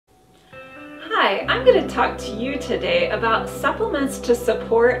Hi, I'm going to talk to you today about supplements to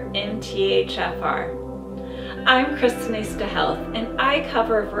support MTHFR. I'm Kristinista Health and I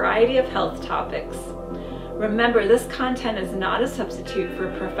cover a variety of health topics. Remember, this content is not a substitute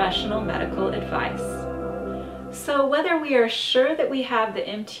for professional medical advice. So whether we are sure that we have the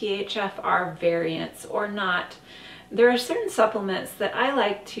MTHFR variants or not, there are certain supplements that I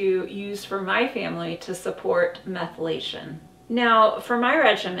like to use for my family to support methylation. Now, for my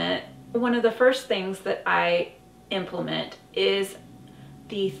regimen, one of the first things that I implement is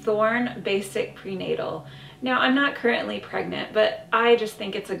the Thorne Basic Prenatal. Now, I'm not currently pregnant, but I just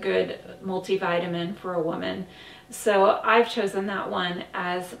think it's a good multivitamin for a woman. So I've chosen that one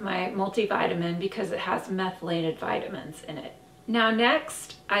as my multivitamin because it has methylated vitamins in it. Now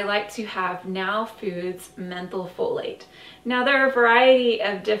next, I like to have Now Foods Methylfolate. Now there are a variety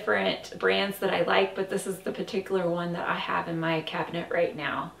of different brands that I like, but this is the particular one that I have in my cabinet right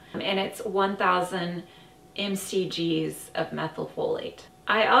now. And it's 1000 mcgs of methylfolate.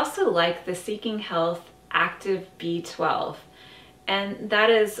 I also like the Seeking Health Active B12, and that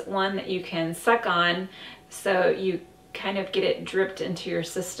is one that you can suck on, so you kind of get it dripped into your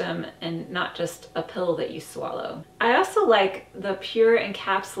system and not just a pill that you swallow. I also like the Pure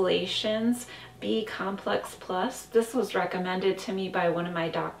Encapsulations B Complex Plus. This was recommended to me by one of my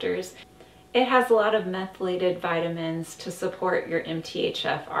doctors. It has a lot of methylated vitamins to support your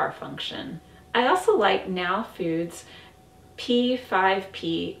MTHFR function. I also like Now Foods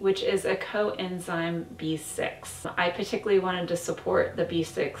P5P, which is a coenzyme B6. I particularly wanted to support the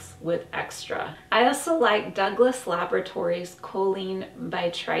B6 with Xtra. I also like Douglas Laboratories Choline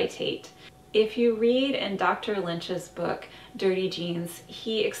Bitartrate. If you read in Dr. Lynch's book, Dirty Genes,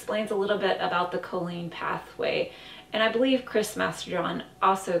 he explains a little bit about the choline pathway. And I believe Chris Masterjohn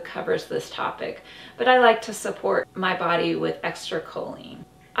also covers this topic, but I like to support my body with extra choline.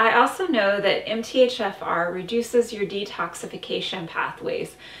 I also know that MTHFR reduces your detoxification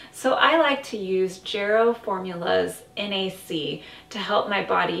pathways, so I like to use Jarrow Formula's NAC to help my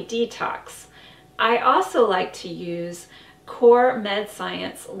body detox. I also like to use Core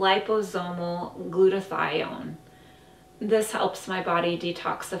MedScience Liposomal Glutathione. This helps my body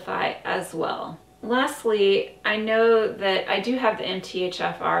detoxify as well. Lastly, I know that I do have the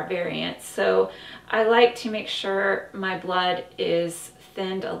MTHFR variant, so I like to make sure my blood is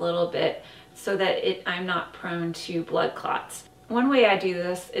thinned a little bit so that I'm not prone to blood clots. One way I do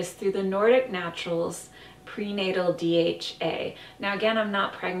this is through the Nordic Naturals Prenatal DHA. Now again, I'm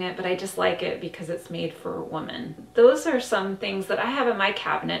not pregnant, but I just like it because it's made for a woman. Those are some things that I have in my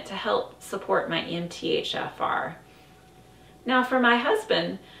cabinet to help support my MTHFR. Now for my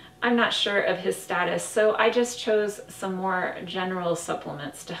husband, I'm not sure of his status, so I just chose some more general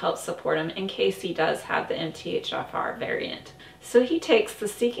supplements to help support him in case he does have the MTHFR variant. So he takes the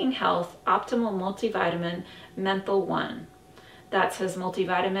Seeking Health Optimal Multivitamin Methyl 1. That's his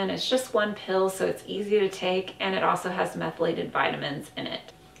multivitamin. It's just one pill, so it's easy to take, and it also has methylated vitamins in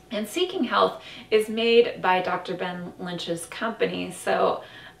it. And Seeking Health is made by Dr. Ben Lynch's company, so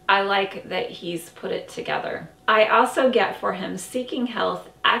I like that he's put it together. I also get for him Seeking Health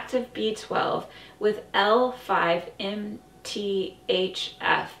Active B12 with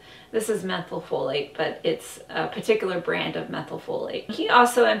L5-MTHF. This is methylfolate, but it's a particular brand of methylfolate. He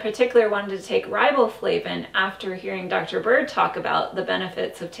also in particular wanted to take riboflavin after hearing Dr. Bird talk about the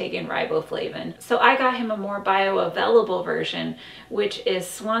benefits of taking riboflavin. So I got him a more bioavailable version, which is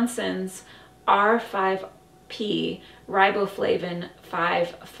Swanson's R5P riboflavin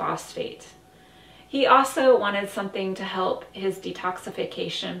 5-phosphate. He also wanted something to help his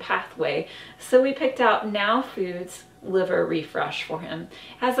detoxification pathway, so we picked out Now Foods Liver Refresh for him. It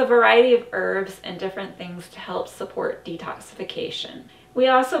has a variety of herbs and different things to help support detoxification. We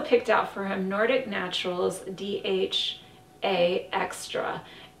also picked out for him Nordic Naturals DHA Xtra,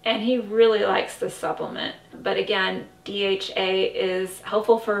 and he really likes this supplement. But again, DHA is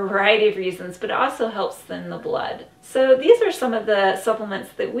helpful for a variety of reasons, but it also helps thin the blood. So these are some of the supplements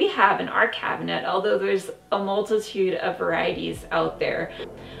that we have in our cabinet, although there's a multitude of varieties out there.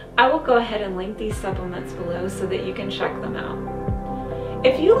 I will go ahead and link these supplements below so that you can check them out.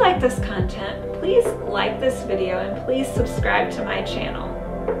 If you like this content, please like this video and please subscribe to my channel.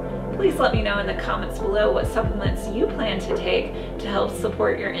 Please let me know in the comments below what supplements you plan to take to help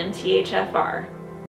support your MTHFR.